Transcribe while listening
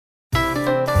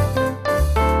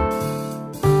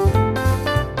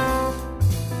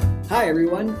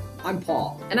everyone. I'm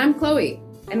Paul. And I'm Chloe.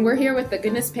 And we're here with the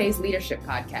Goodness Pays Leadership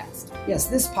Podcast. Yes,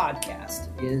 this podcast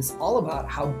is all about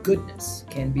how goodness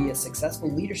can be a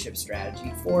successful leadership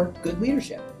strategy for good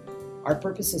leadership. Our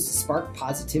purpose is to spark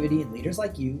positivity in leaders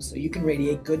like you so you can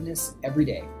radiate goodness every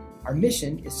day. Our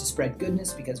mission is to spread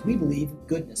goodness because we believe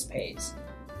goodness pays.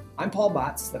 I'm Paul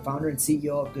Botts, the founder and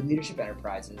CEO of Good Leadership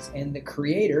Enterprises and the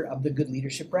creator of the Good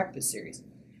Leadership Breakfast Series.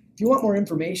 If you want more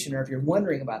information or if you're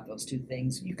wondering about those two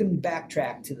things, you can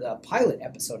backtrack to the pilot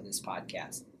episode of this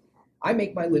podcast. I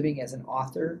make my living as an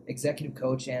author, executive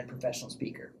coach, and professional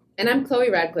speaker. And I'm Chloe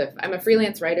Radcliffe. I'm a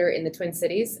freelance writer in the Twin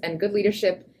Cities, and Good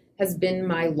Leadership has been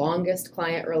my longest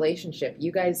client relationship.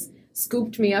 You guys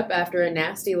scooped me up after a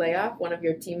nasty layoff. One of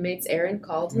your teammates, Erin,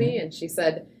 called me and she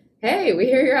said, "Hey, we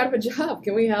hear you're out of a job.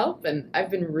 Can we help?" And I've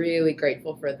been really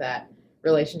grateful for that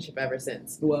relationship ever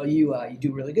since. Well, you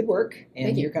do really good work, and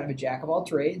Thank you're you. kind of a jack of all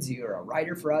trades. You're a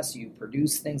writer for us. You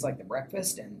produce things like The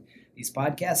Breakfast and these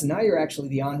podcasts, and now you're actually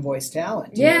the on-voice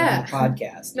talent Yeah. on the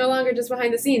podcast. No longer just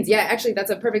behind the scenes. Yeah, actually,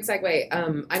 that's a perfect segue.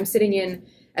 I'm sitting in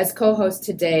as co-host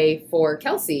today for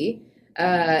Kelsey.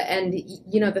 And,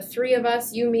 you know, the three of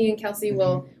us, you, me, and Kelsey,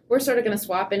 we're sort of going to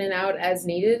swap in and out as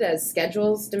needed, as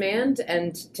schedules demand.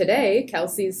 And today,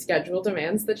 Kelsey's schedule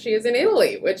demands that she is in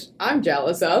Italy, which I'm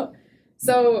jealous of.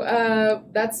 So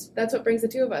that's what brings the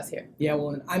two of us here. Yeah, well,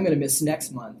 and I'm going to miss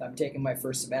next month. I'm taking my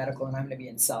first sabbatical, and I'm going to be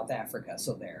in South Africa,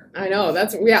 so there. I know.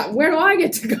 Where do I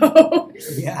get to go?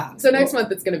 Yeah. So next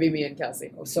month, it's going to be me and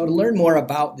Kelsey. So to learn more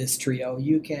about this trio,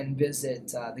 you can visit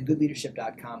the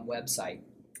goodleadership.com website.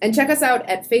 And check us out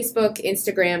at Facebook,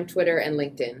 Instagram, Twitter, and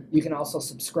LinkedIn. You can also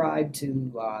subscribe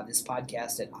to this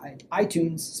podcast at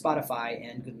iTunes, Spotify,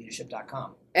 and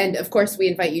goodleadership.com. And, of course, we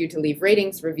invite you to leave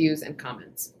ratings, reviews, and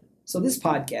comments. So this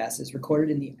podcast is recorded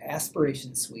in the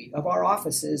Aspiration Suite of our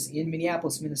offices in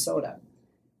Minneapolis, Minnesota.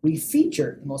 We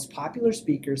feature the most popular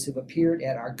speakers who've appeared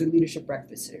at our Good Leadership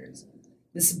Breakfast Series.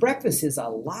 This breakfast is a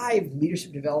live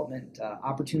leadership development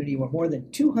opportunity where more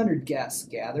than 200 guests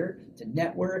gather to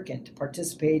network and to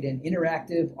participate in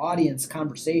interactive audience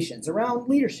conversations around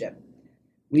leadership.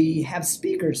 We have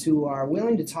speakers who are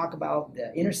willing to talk about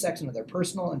the intersection of their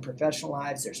personal and professional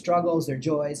lives, their struggles, their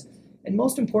joys, and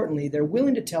most importantly, they're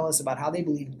willing to tell us about how they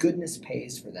believe goodness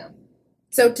pays for them.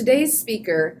 So today's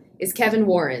speaker is Kevin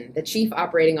Warren, the Chief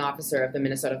Operating Officer of the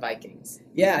Minnesota Vikings.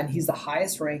 Yeah, and he's the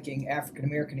highest ranking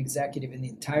African-American executive in the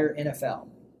entire NFL.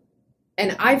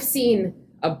 And I've seen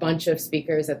a bunch of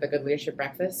speakers at the Good Leadership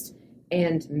Breakfast,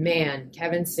 and man,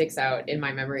 Kevin sticks out in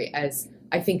my memory as,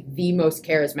 I think, the most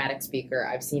charismatic speaker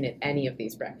I've seen at any of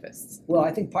these breakfasts. Well,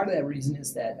 I think part of that reason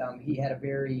is that he had a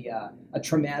very a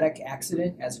traumatic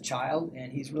accident as a child,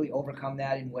 and he's really overcome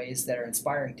that in ways that are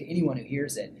inspiring to anyone who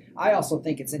hears it. I also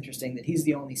think it's interesting that he's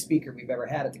the only speaker we've ever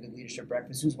had at the Good Leadership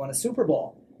Breakfast who's won a Super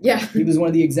Bowl. Yeah. He was one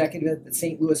of the executives at the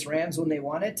St. Louis Rams when they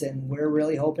won it, and we're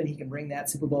really hoping he can bring that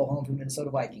Super Bowl home for Minnesota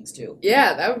Vikings, too.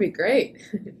 Yeah, that would be great.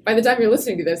 By the time you're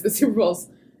listening to this, the Super Bowl's,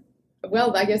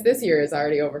 well, I guess this year is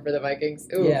already over for the Vikings.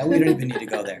 Ooh. Yeah, we don't even need to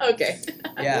go there. Okay.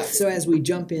 Yeah, so as we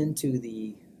jump into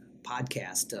the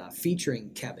podcast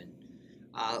featuring Kevin,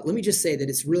 let me just say that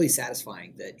it's really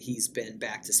satisfying that he's been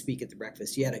back to speak at the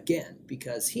breakfast yet again,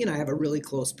 because he and I have a really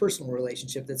close personal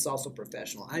relationship that's also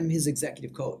professional. I'm his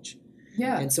executive coach.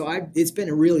 Yeah. And so it's been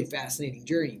a really fascinating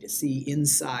journey to see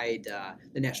inside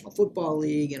the National Football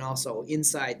League and also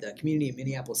inside the community of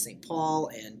Minneapolis-St. Paul.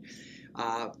 And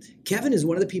Kevin is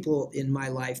one of the people in my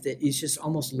life that is just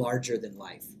almost larger than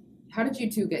life. How did you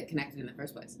two get connected in the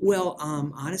first place? Well,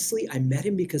 honestly, I met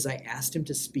him because I asked him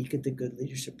to speak at the Good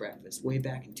Leadership Breakfast way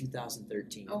back in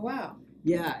 2013. Oh, wow.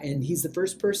 Yeah, and he's the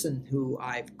first person who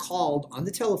I've called on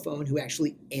the telephone who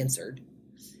actually answered.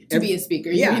 To be a speaker.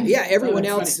 Yeah. Everyone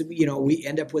Oh, else, funny. we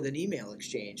end up with an email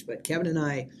exchange. But Kevin and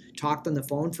I talked on the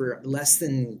phone for less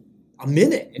than a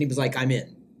minute, and he was like, "I'm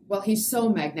in." Well, he's so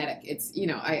magnetic. It's,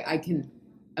 I can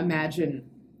imagine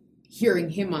hearing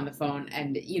him on the phone.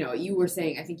 And, you were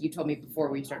saying, I think you told me before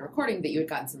we started recording that you had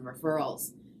gotten some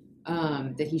referrals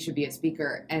that he should be a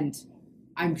speaker. And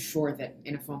I'm sure that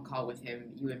in a phone call with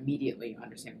him, you immediately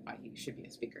understand why he should be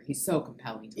a speaker. He's so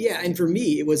compelling. Yeah, and for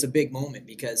me, it was a big moment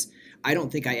because I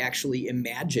don't think I actually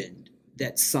imagined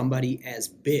that somebody as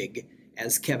big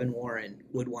as Kevin Warren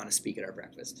would want to speak at our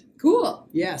breakfast. Cool.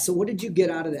 Yeah, so what did you get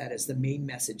out of that as the main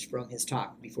message from his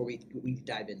talk before we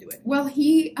dive into it? Well,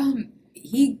 he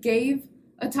gave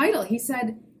a title. He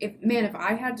said, if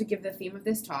I had to give the theme of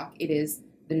this talk, it is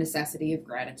the necessity of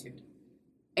gratitude.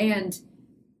 And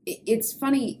it's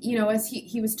funny, as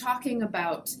he was talking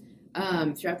about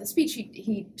throughout the speech,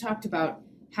 he talked about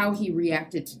how he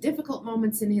reacted to difficult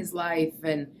moments in his life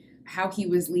and how he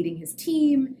was leading his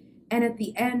team. And at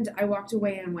the end, I walked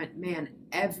away and went, man,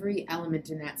 every element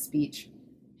in that speech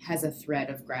has a thread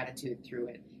of gratitude through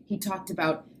it. He talked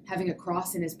about having a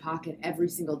cross in his pocket every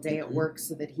single day at work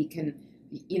so that he can,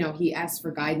 he asks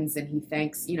for guidance and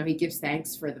he gives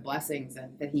thanks for the blessings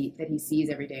that he sees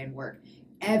every day in work.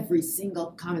 Every single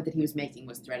comment that he was making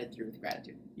was threaded through with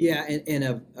gratitude. Yeah, and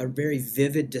a very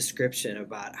vivid description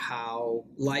about how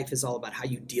life is all about how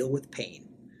you deal with pain.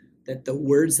 That the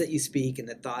words that you speak and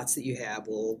the thoughts that you have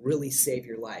will really save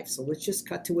your life. So let's just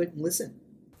cut to it and listen.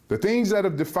 The things that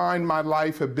have defined my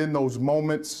life have been those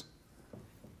moments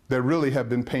that really have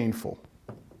been painful.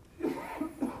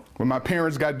 When my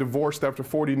parents got divorced after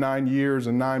 49 years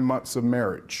and 9 months of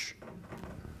marriage.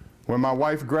 When my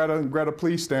wife, Greta,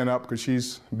 please stand up, because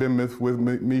she's been with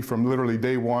me from literally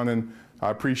day one, and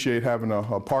I appreciate having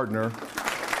a partner.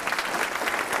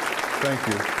 Thank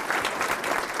you.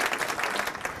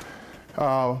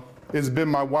 It's been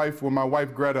my wife, when my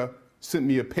wife, Greta, sent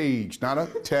me a page, not a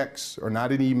text or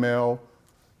not an email,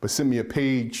 but sent me a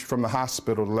page from the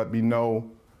hospital to let me know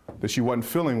that she wasn't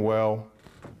feeling well.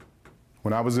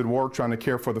 When I was at work trying to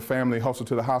care for the family, hustled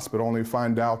to the hospital, only to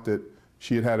find out that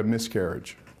she had a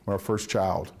miscarriage. Our first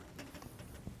child.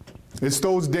 It's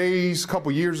those days a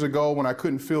couple years ago when I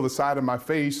couldn't feel the side of my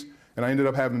face and I ended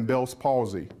up having Bell's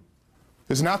palsy.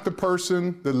 It's not the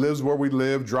person that lives where we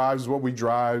live, drives what we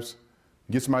drive,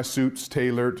 gets my suits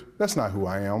tailored. That's not who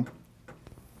I am.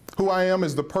 Who I am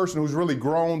is the person who's really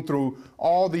grown through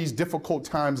all these difficult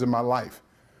times in my life.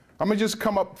 I'm gonna just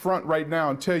come up front right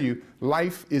now and tell you,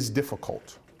 life is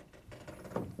difficult.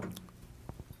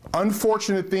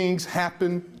 Unfortunate things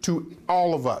happen to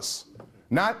all of us.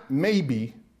 Not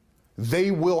maybe,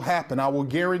 they will happen. I will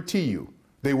guarantee you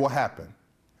they will happen.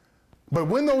 But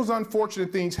when those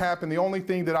unfortunate things happen, the only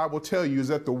thing that I will tell you is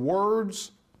that the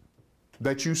words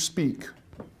that you speak,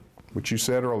 which you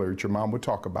said earlier, that your mom would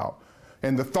talk about,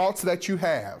 and the thoughts that you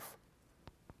have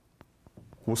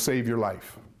will save your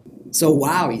life. So,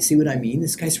 wow, you see what I mean?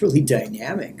 This guy's really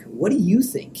dynamic. What do you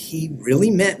think he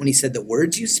really meant when he said the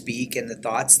words you speak and the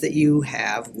thoughts that you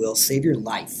have will save your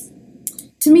life?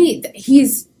 To me,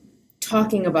 he's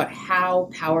talking about how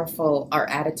powerful our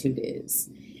attitude is.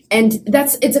 And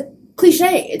it's a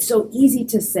cliche. It's so easy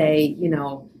to say,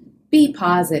 be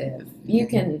positive.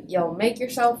 You'll make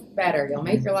yourself better. You'll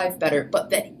make your life better. But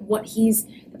the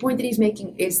point that he's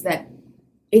making is that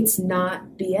it's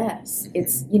not BS.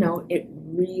 It's, it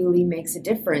really makes a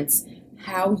difference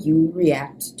how you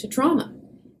react to trauma.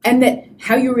 And that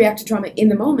how you react to trauma in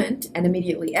the moment and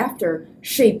immediately after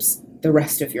shapes the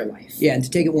rest of your life. Yeah, and to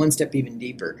take it one step even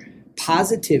deeper,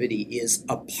 positivity is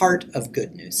a part of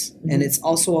goodness, and it's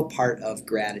also a part of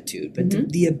gratitude. But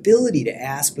the ability to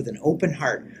ask with an open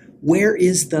heart, where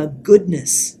is the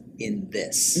goodness in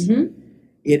this?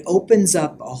 It opens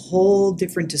up a whole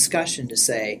different discussion to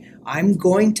say, I'm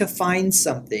going to find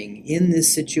something in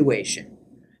this situation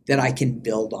that I can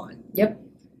build on. Yep.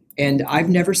 And I've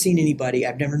never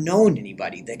known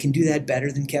anybody that can do that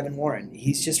better than Kevin Warren.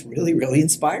 He's just really, really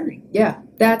inspiring. Yeah,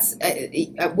 that's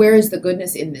where is the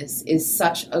goodness in this is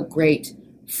such a great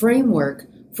framework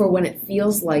for when it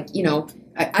feels like,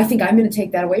 I think I'm going to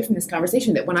take that away from this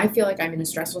conversation, that when I feel like I'm in a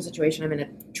stressful situation, I'm in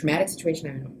a traumatic situation,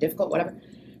 I'm in a difficult, whatever,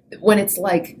 when it's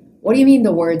like, what do you mean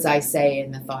the words I say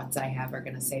and the thoughts I have are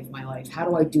going to save my life? How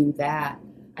do I do that?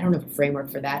 I don't have a framework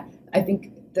for that. I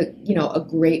think that, a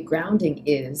great grounding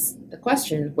is the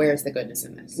question, where's the goodness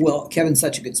in this? Well, Kevin's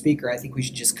such a good speaker, I think we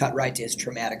should just cut right to his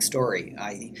traumatic story.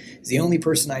 He's the only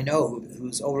person I know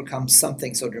who's overcome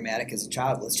something so dramatic as a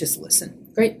child. Let's just listen.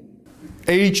 Great.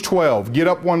 Age 12, get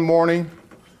up one morning,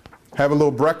 have a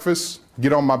little breakfast,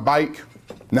 get on my bike,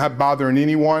 not bothering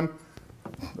anyone,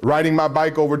 riding my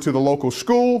bike over to the local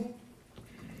school,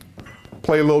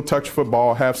 play a little touch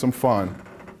football, have some fun.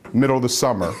 Middle of the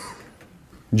summer,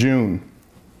 June.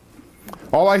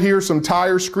 All I hear is some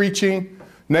tires screeching.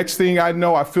 Next thing I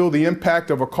know, I feel the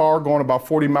impact of a car going about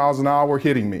 40 miles an hour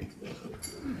hitting me.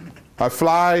 I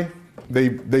fly,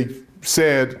 they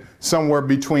said, somewhere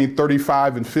between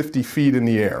 35 and 50 feet in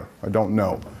the air. I don't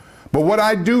know. But what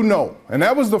I do know, and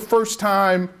that was the first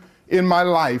time in my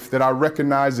life that I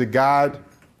recognized that God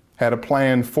had a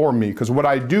plan for me, because what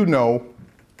I do know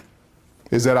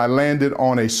is that I landed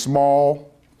on a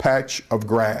small patch of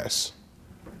grass.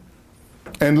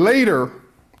 And later,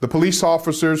 the police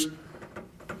officers,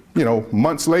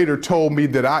 months later told me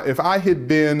that if I had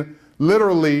been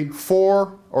literally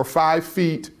 4 or 5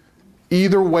 feet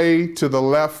either way to the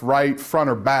left, right, front,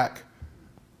 or back,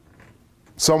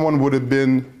 someone would have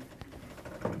been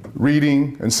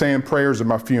reading and saying prayers at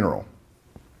my funeral.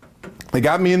 They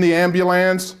got me in the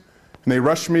ambulance, and they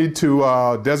rushed me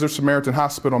to Desert Samaritan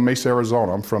Hospital in Mesa,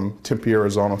 Arizona. I'm from Tempe,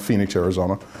 Arizona, Phoenix,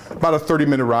 Arizona. About a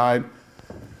 30-minute ride.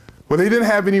 Well, they didn't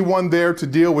have anyone there to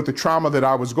deal with the trauma that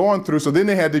I was going through, so then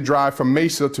they had to drive from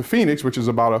Mesa to Phoenix, which is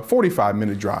about a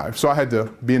 45-minute drive. So I had to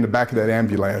be in the back of that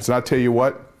ambulance. And I tell you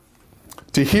what,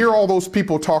 to hear all those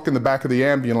people talk in the back of the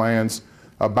ambulance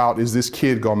about, is this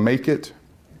kid gonna make it?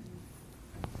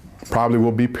 Probably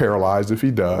will be paralyzed if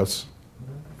he does.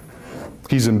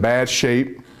 He's in bad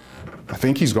shape. I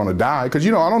think he's gonna die. Because,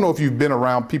 you know, I don't know if you've been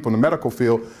around people in the medical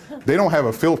field. They don't have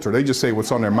a filter. They just say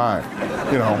what's on their mind,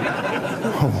 you know.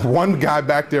 One guy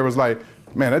back there was like,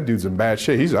 man, that dude's in bad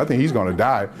shape. I think he's gonna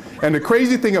die. And the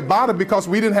crazy thing about it, because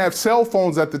we didn't have cell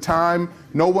phones at the time,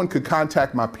 no one could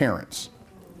contact my parents.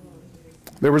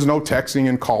 There was no texting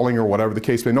and calling or whatever the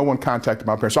case may be. No one contacted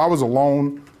my parents. So I was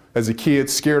alone as a kid,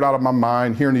 scared out of my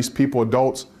mind, hearing these people,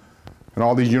 adults, and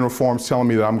all these uniforms telling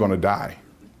me that I'm gonna die.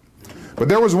 But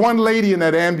there was one lady in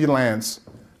that ambulance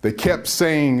that kept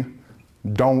saying,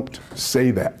 don't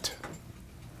say that.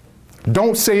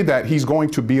 Don't say that he's going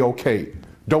to be okay.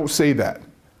 Don't say that.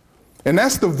 And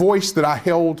that's the voice that I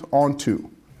held on to.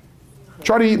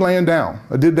 Try to eat laying down.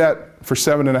 I did that for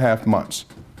 7.5 months.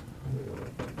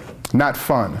 Not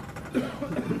fun.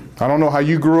 I don't know how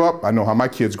you grew up. I know how my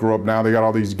kids grew up now. They got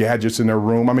all these gadgets in their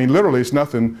room. I mean, literally, it's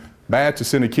nothing bad to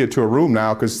send a kid to a room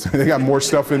now because they got more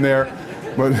stuff in there.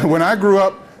 But when I grew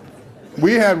up,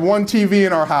 we had one TV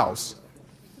in our house.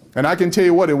 And I can tell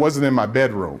you what, it wasn't in my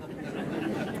bedroom.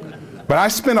 But I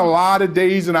spent a lot of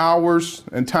days and hours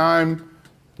and time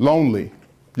lonely,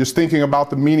 just thinking about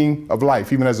the meaning of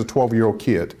life, even as a 12-year-old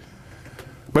kid.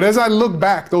 But as I look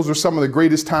back, those are some of the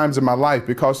greatest times in my life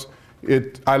because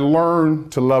I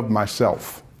learned to love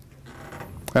myself.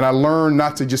 And I learned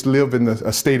not to just live in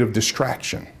a state of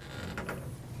distraction.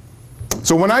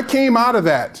 So when I came out of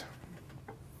that,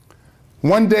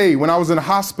 one day when I was in the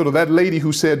hospital, that lady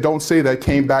who said, don't say that,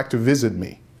 came back to visit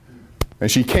me. And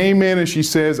she came in and she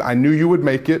says, I knew you would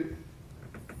make it.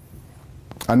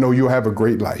 I know you'll have a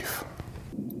great life.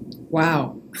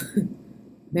 Wow.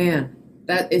 Man,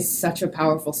 that is such a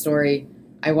powerful story.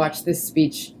 I watched this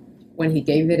speech when he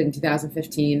gave it in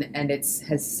 2015, and it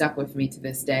has stuck with me to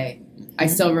this day. I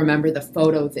still remember the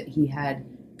photo that he had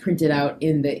printed out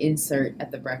in the insert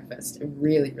at the breakfast.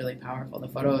 Really, really powerful. The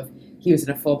photo of he was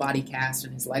in a full body cast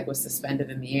and his leg was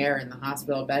suspended in the air in the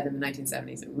hospital bed in the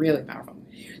 1970s. Really powerful.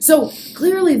 So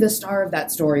clearly the star of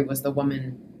that story was the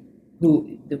woman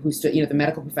who stood, the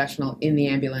medical professional in the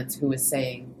ambulance who was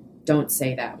saying, don't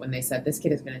say that. When they said, this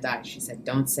kid is going to die, she said,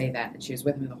 don't say that. And she was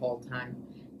with him the whole time.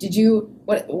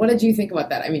 What did you think about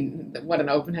that? I mean, what an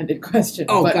open-ended question.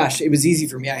 Gosh, it was easy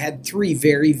for me. I had 3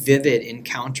 very vivid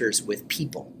encounters with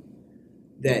people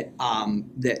that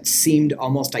seemed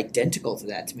almost identical to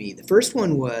that to me. The first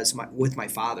one was with my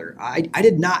father. I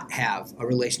did not have a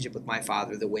relationship with my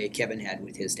father the way Kevin had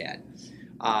with his dad.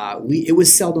 It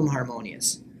was seldom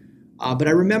harmonious. But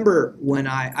I remember when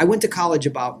I went to college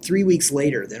about 3 weeks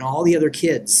later than all the other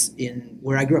kids in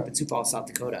where I grew up in Sioux Falls, South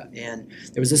Dakota. And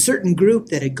there was a certain group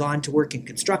that had gone to work in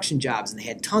construction jobs, and they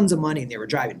had tons of money, and they were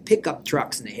driving pickup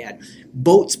trucks, and they had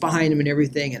boats behind them and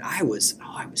everything. And I was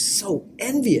so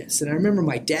envious. And I remember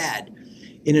my dad,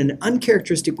 in an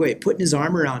uncharacteristic way, putting his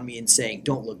arm around me and saying,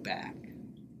 don't look back.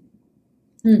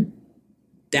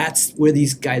 That's where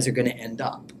these guys are going to end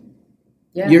up.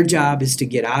 Yeah. Your job is to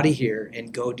get out of here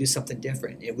and go do something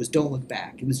different. It was don't look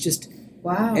back. It was just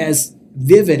as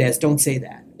vivid as don't say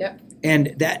that. Yep.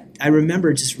 And that I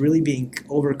remember just really being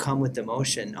overcome with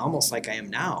emotion, almost like I am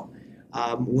now,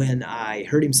 when I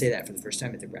heard him say that for the first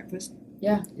time at the breakfast.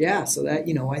 Yeah. Yeah. So that,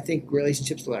 I think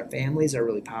relationships with our families are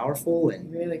really powerful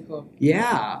and really cool.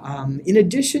 Yeah. In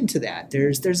addition to that,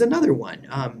 there's another one.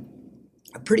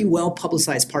 A pretty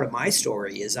well-publicized part of my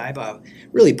story is I have a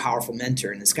really powerful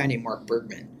mentor, and this guy named Mark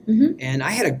Bergman. Mm-hmm. And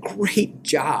I had a great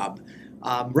job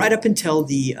right up until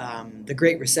the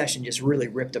Great Recession just really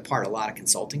ripped apart a lot of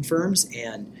consulting firms.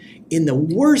 And in the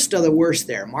worst of the worst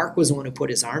there, Mark was the one who put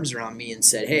his arms around me and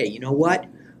said, hey, you know what?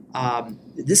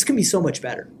 This can be so much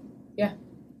better. Yeah.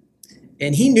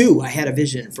 And he knew I had a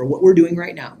vision for what we're doing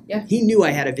right now. Yeah. He knew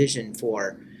I had a vision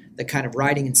for the kind of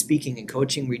writing and speaking and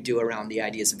coaching we do around the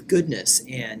ideas of goodness.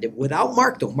 And without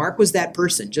Mark, though, Mark was that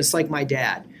person, just like my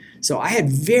dad. So I had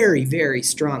very, very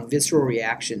strong visceral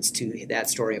reactions to that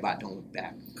story about don't look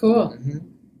back. Cool. Mm-hmm.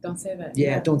 Don't say that.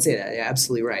 Yeah, don't say that. Yeah,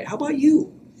 absolutely right. How about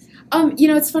you?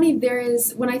 It's funny.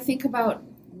 When I think about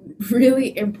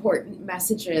really important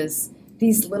messages,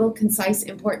 these little concise,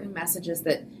 important messages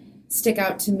that stick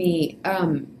out to me,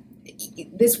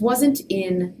 this wasn't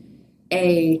in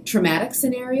a traumatic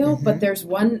scenario, mm-hmm. but there's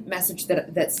one message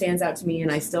that stands out to me, and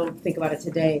I still think about it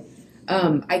today.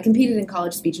 I competed in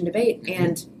college speech and debate,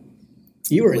 and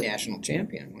you were a national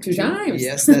champion. Weren't 2 you? times.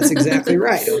 Yes, that's exactly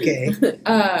right. Okay.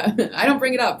 I don't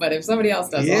bring it up, but if somebody else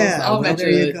does, Yeah, I'll well, mention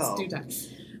there you it. go. It's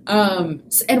 2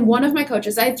 times. And one of my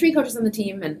coaches, I had 3 coaches on the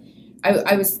team, and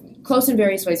I was close in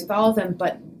various ways with all of them,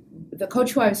 but the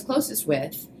coach who I was closest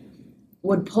with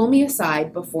would pull me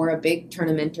aside before a big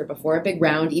tournament or before a big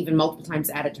round, even multiple times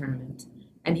at a tournament.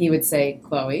 And he would say,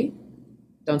 Chloe,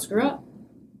 don't screw up.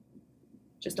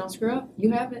 Just don't screw up.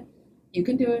 You have it. You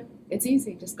can do it. It's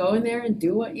easy. Just go in there and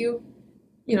do what you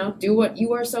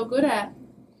are so good at.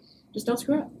 Just don't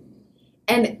screw up.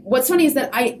 And what's funny is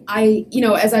that I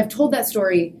as I've told that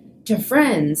story to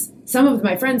friends, some of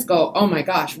my friends go, "Oh my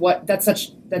gosh,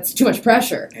 that's too much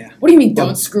pressure." Yeah. What do you mean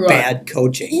don't screw up? Bad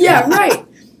coaching. Yeah, right.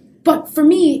 But for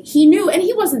me, he knew, and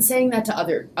he wasn't saying that to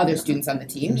other students on the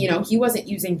team. He wasn't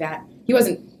using that. He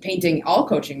wasn't painting all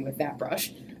coaching with that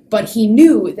brush. But he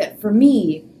knew that for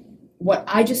me, what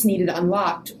I just needed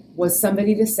unlocked was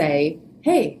somebody to say,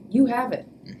 "Hey, you have it.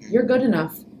 You're good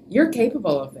enough. You're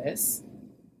capable of this.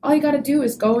 All you got to do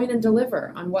is go in and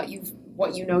deliver on what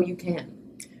you know you can."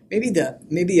 Maybe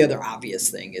the other obvious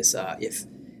thing is if,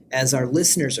 as our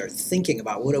listeners are thinking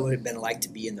about what it would have been like to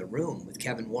be in the room with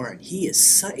Kevin Warren,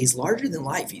 he's larger than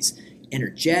life. He's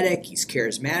energetic. He's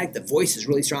charismatic. The voice is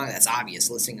really strong. That's obvious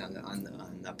listening on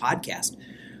the podcast.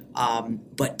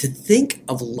 But to think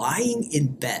of lying in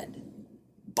bed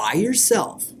by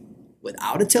yourself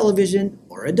without a television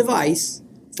or a device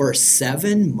for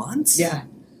 7 months? Yeah.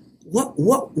 What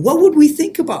would we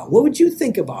think about? What would you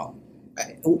think about?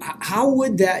 How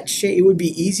would that shape? It would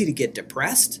be easy to get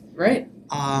depressed. Right.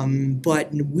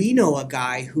 But we know a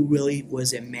guy who really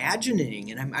was imagining,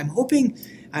 and I'm hoping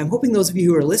those of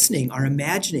you who are listening are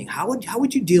imagining how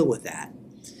would you deal with that?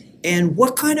 And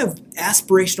what kind of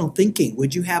aspirational thinking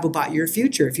would you have about your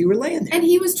future if you were laying there? And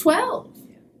he was 12.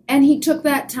 And he took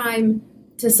that time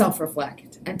to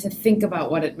self-reflect and to think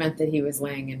about what it meant that he was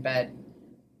laying in bed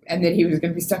and that he was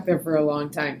going to be stuck there for a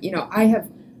long time. I have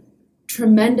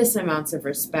tremendous amounts of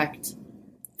respect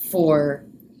for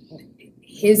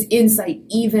his insight,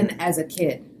 even as a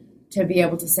kid, to be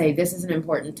able to say, this is an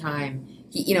important time.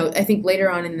 He, I think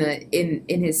later on in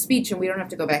his speech, and we don't have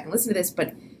to go back and listen to this,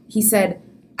 but he said,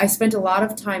 I spent a lot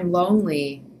of time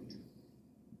lonely,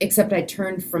 except I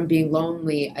turned from being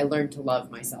lonely, I learned to love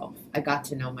myself. I got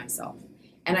to know myself.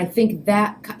 And I think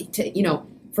that,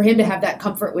 for him to have that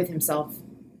comfort with himself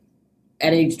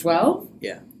at age 12,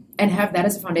 yeah, and have that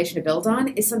as a foundation to build on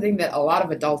is something that a lot of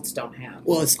adults don't have.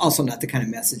 Well, it's also not the kind of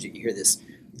message that you hear this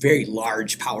very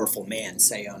large, powerful man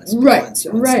say on his right,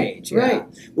 stage. Yeah. Right.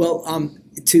 Well,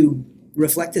 to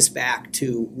reflect this back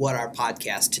to what our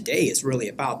podcast today is really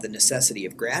about, the necessity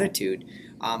of gratitude,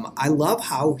 I love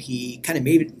how he kind of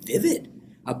made it vivid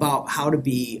about how to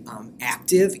be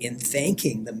active in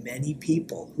thanking the many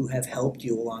people who have helped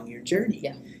you along your journey.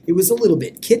 Yeah. It was a little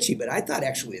bit kitschy, but I thought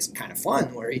actually it's kind of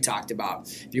fun where he talked about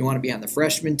if you want to be on the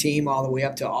freshman team all the way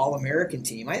up to All-American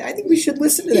team. I think we should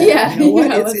listen to that. Yeah, you know what?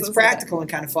 yeah, It's practical and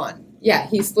kind of fun. Yeah,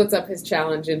 he splits up his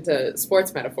challenge into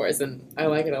sports metaphors, and I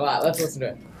like it a lot. Let's listen to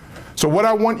it. So what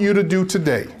I want you to do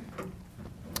today,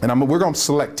 and we're going to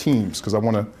select teams because I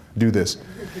want to do this.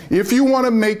 If you want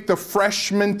to make the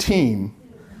freshman team,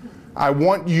 I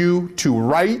want you to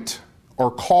write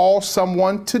or call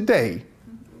someone today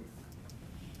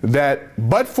that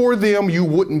but for them you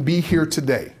wouldn't be here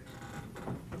today.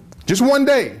 Just one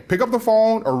day. Pick up the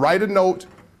phone or write a note.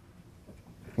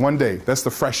 One day. That's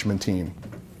the freshman team.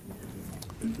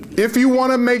 If you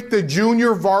want to make the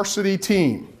junior varsity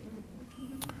team,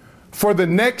 for the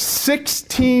next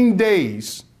 16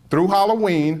 days through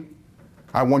Halloween,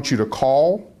 I want you to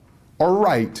call or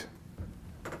write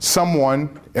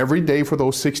someone every day for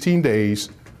those 16 days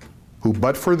who,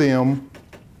 but for them,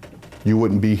 you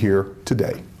wouldn't be here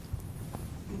today.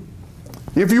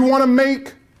 If you want to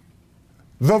make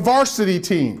the varsity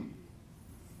team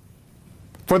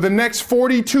for the next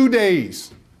 42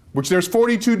 days, which there's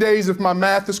 42 days if my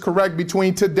math is correct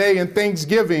between today and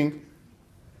Thanksgiving,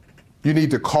 you need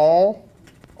to call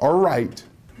or write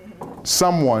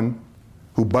someone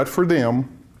who, but for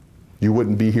them, you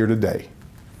wouldn't be here today.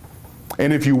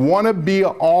 And if you want to be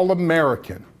an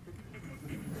All-American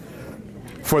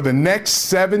for the next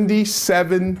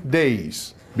 77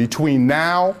 days between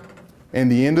now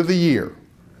and the end of the year,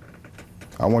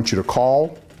 I want you to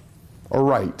call or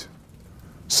write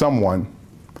someone,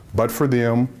 but for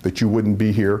them, that you wouldn't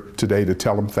be here today to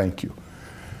tell them thank you.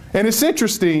 And it's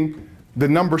interesting, the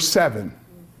number 7,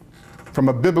 from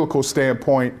a biblical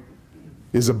standpoint,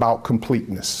 is about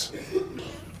completeness.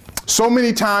 So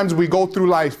many times we go through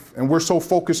life and we're so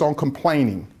focused on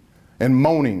complaining and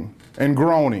moaning and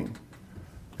groaning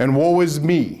and woe is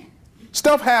me.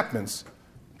 Stuff happens.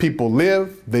 People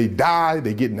live, they die,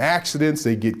 they get in accidents,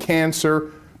 they get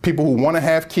cancer. People who want to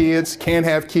have kids can't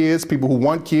have kids. People who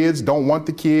want kids don't want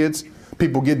the kids.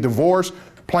 People get divorced,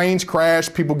 planes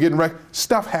crash, people getting wrecked.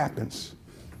 Stuff happens.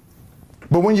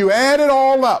 But when you add it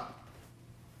all up,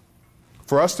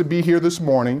 for us to be here this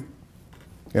morning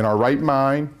in our right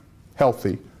mind,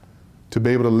 healthy, to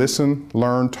be able to listen,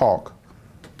 learn, talk,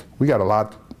 we got a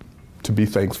lot to be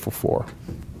thankful for.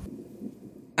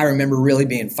 I remember really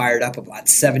being fired up about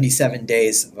 77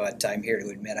 days, but I'm here to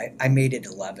admit I made it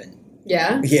 11.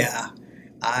 Yeah? Yeah.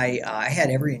 I had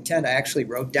every intent. I actually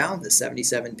wrote down the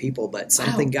 77 people, but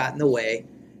something got in the way,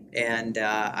 and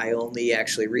I only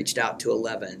actually reached out to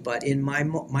 11. But in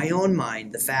my own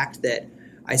mind, the fact that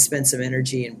I spent some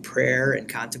energy in prayer and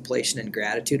contemplation and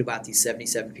gratitude about these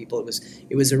 77 people,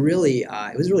 it was a really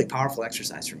powerful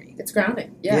exercise for me. It's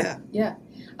grounding. Yeah.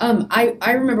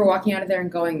 I remember walking out of there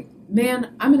and going,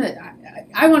 man, I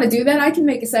want to do that. I can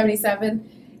make a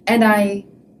 77. And I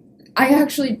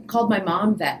actually called my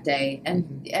mom that day,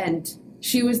 and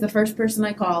she was the first person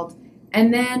I called,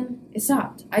 and then it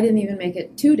stopped. I didn't even make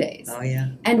it 2 days. Oh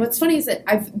yeah. And what's funny is that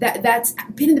that's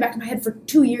been in the back of my head for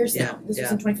 2 years now. This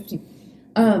was in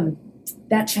 2015.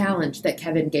 That challenge that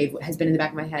Kevin gave has been in the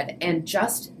back of my head, and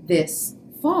just this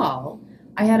fall,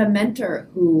 I had a mentor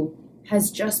who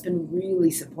has just been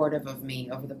really supportive of me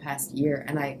over the past year,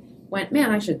 and I went,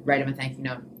 man, I should write him a thank you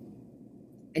note.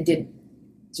 I didn't.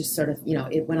 Just sort of,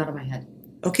 it went out of my head.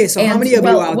 Okay, so how many of you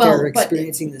out there are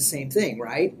experiencing the same thing,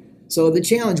 right? So the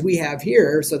challenge we have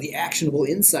here, so the actionable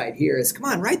insight here is, come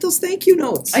on, write those thank you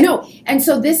notes. I know, and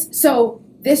so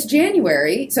this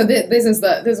January, this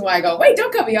is why I go, wait,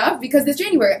 don't cut me off, because this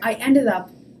January I ended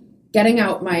up getting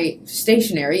out my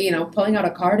stationery, pulling out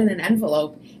a card and an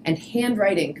envelope and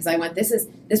handwriting, because I went,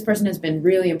 this person has been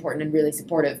really important and really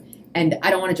supportive, and I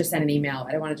don't want to just send an email.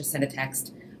 I don't want to just send a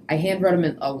text. I handwrote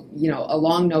him a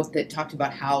long note that talked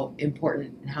about how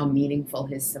important and how meaningful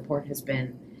his support has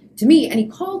been to me. And he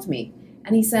called me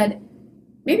and he said,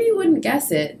 maybe you wouldn't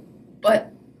guess it,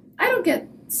 but I don't get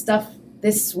stuff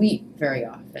this sweet very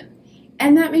often.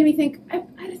 And that made me think,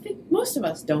 I think most of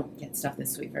us don't get stuff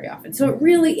this sweet very often. So it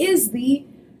really is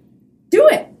do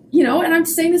it, and I'm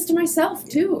saying this to myself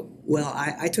too. Well,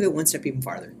 I took it one step even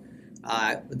farther.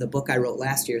 The book I wrote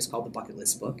last year is called The Bucket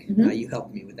List Book. Mm-hmm. You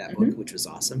helped me with that book, which was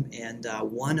awesome. And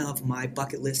one of my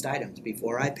bucket list items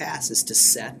before I pass is to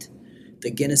set the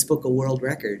Guinness Book of World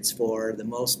Records for the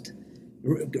most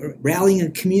rallying a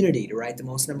community to write the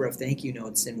most number of thank you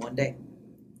notes in one day.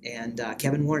 And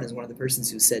Kevin Warren is one of the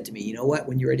persons who said to me, you know what,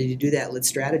 when you're ready to do that,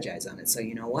 let's strategize on it. So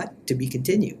you know what? To be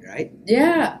continued, right?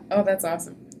 Yeah. Oh, that's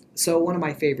awesome. So one of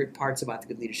my favorite parts about the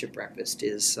Good Leadership Breakfast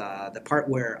is the part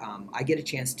where I get a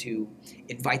chance to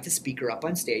invite the speaker up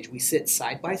on stage. We sit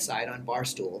side by side on bar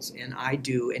stools, and I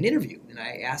do an interview. And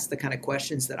I ask the kind of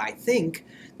questions that I think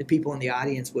the people in the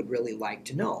audience would really like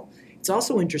to know. It's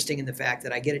also interesting in the fact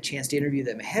that I get a chance to interview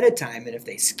them ahead of time, and if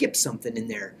they skip something in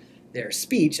their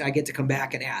speech, I get to come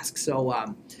back and ask. So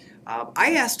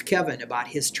I asked Kevin about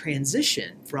his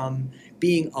transition from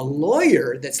being a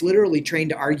lawyer that's literally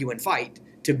trained to argue and fight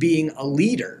to being a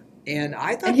leader. And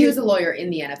I thought he was a lawyer in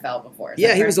the NFL before.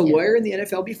 Yeah, he was a lawyer in the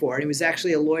NFL before, and he was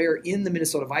actually a lawyer in the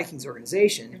Minnesota Vikings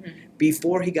organization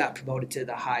before he got promoted to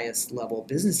the highest level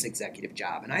business executive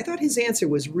job. And I thought his answer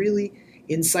was really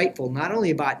insightful, not only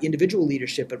about individual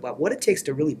leadership, but about what it takes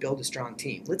to really build a strong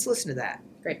team. Let's listen to that.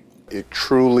 Great. It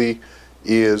truly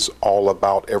is all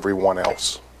about everyone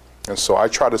else. And so I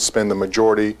try to spend the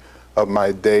majority of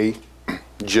my day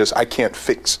I can't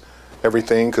fix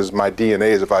everything, because my DNA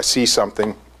is if I see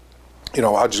something,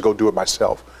 I'll just go do it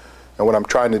myself. And what I'm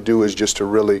trying to do is just to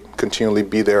really continually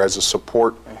be there as a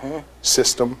support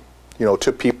system,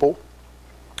 to people,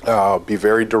 be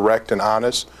very direct and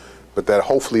honest, but that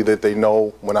hopefully that they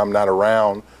know when I'm not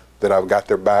around that I've got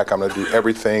their back. I'm going to do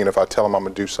everything, and if I tell them I'm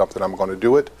going to do something, I'm going to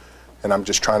do it. And I'm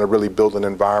just trying to really build an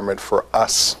environment for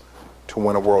us to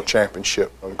win a world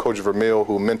championship. And Coach Vermeil,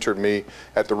 who mentored me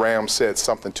at the Rams, said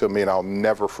something to me, and I'll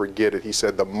never forget it. He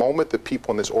said, the moment that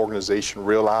people in this organization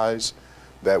realize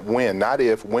that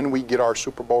when we get our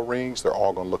Super Bowl rings, they're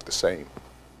all going to look the same.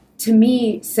 To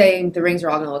me, saying the rings are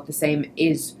all going to look the same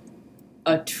is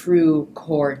a true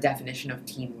core definition of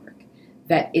teamwork.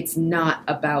 That it's not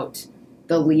about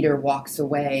the leader walks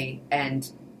away and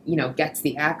gets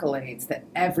the accolades, that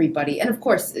everybody, and of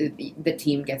course the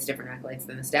team gets different accolades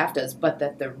than the staff does, but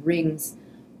that the rings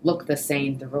look the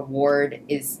same, the reward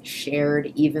is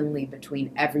shared evenly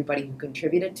between everybody who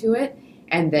contributed to it,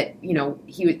 And that,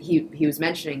 he was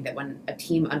mentioning that when a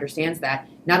team understands that,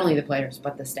 not only the players,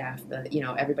 but the staff,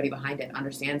 everybody behind it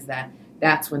understands that,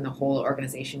 that's when the whole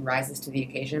organization rises to the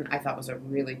occasion. I thought was a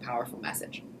really powerful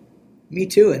message. Me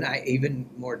too, and even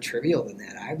more trivial than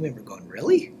that. I remember going,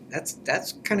 really?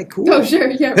 That's kind of cool. Oh, sure,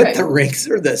 yeah, that right. The rings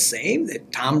are the same,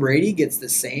 that Tom Brady gets the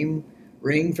same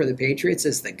ring for the Patriots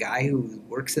as the guy who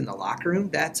works in the locker room.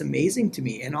 That's amazing to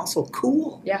me, and also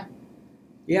cool. Yeah.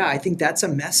 Yeah, I think that's a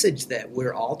message that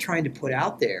we're all trying to put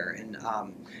out there, and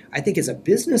I think as a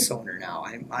business owner now,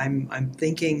 I'm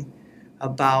thinking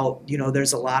about,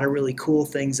 there's a lot of really cool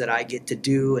things that I get to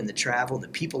do, and the travel, and the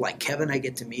people like Kevin I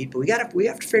get to meet. But we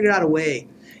have to figure out a way,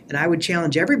 and I would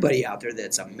challenge everybody out there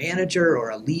that's a manager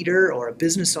or a leader or a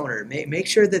business owner, make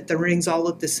sure that the rings all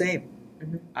look the same.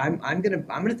 Mm-hmm. I'm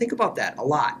gonna think about that a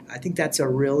lot. I think that's a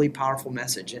really powerful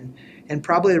message, and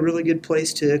probably a really good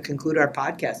place to conclude our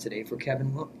podcast today for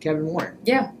Kevin Warren.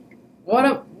 Yeah, what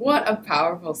a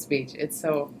powerful speech. It's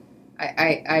so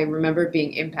I remember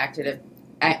being impacted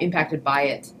by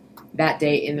it that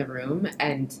day in the room,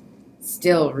 and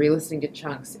still re-listening to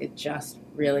chunks, it just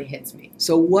really hits me.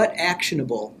 So what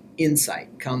actionable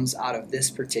insight comes out of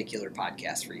this particular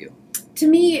podcast for you? To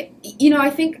me, I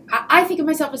think of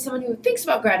myself as someone who thinks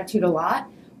about gratitude a lot,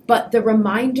 but the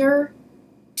reminder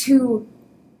to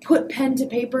put pen to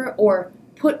paper or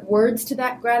put words to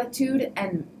that gratitude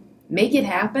and make it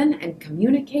happen and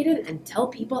communicate it and tell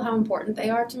people how important they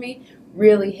are to me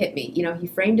really hit me. He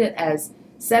framed it as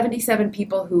 77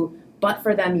 people who, but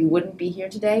for them, you wouldn't be here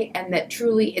today, and that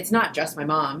truly, it's not just my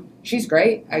mom. She's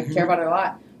great. I care about her a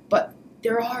lot. But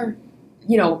there are,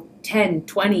 10,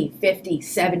 20, 50,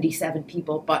 77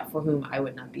 people, but for whom I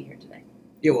would not be here today.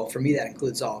 Yeah, well, for me, that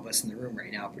includes all of us in the room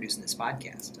right now producing this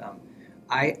podcast.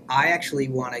 I actually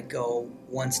want to go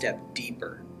one step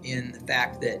deeper in the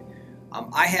fact that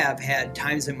I have had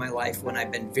times in my life when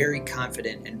I've been very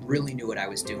confident and really knew what I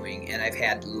was doing, and I've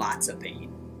had lots of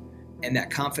pain. And that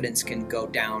confidence can go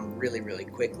down really, really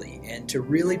quickly. And to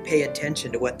really pay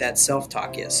attention to what that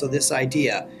self-talk is. So this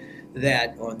idea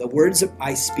that the words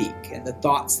I speak and the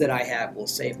thoughts that I have will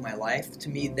save my life, to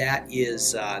me,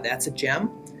 that's a gem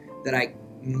that I'm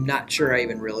not sure I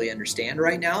even really understand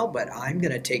right now, but I'm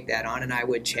going to take that on, and I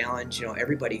would challenge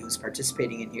everybody who's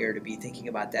participating in here to be thinking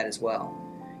about that as well.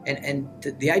 And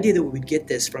the idea that we would get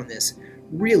this from this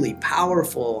really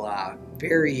powerful,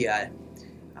 very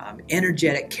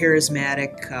energetic,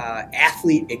 charismatic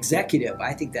athlete executive,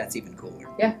 I think that's even cooler.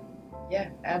 Yeah,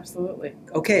 absolutely.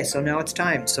 Okay, so now it's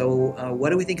time. So what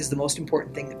do we think is the most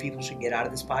important thing that people should get out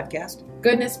of this podcast?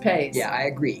 Goodness pays. Yeah, I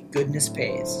agree. Goodness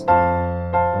pays.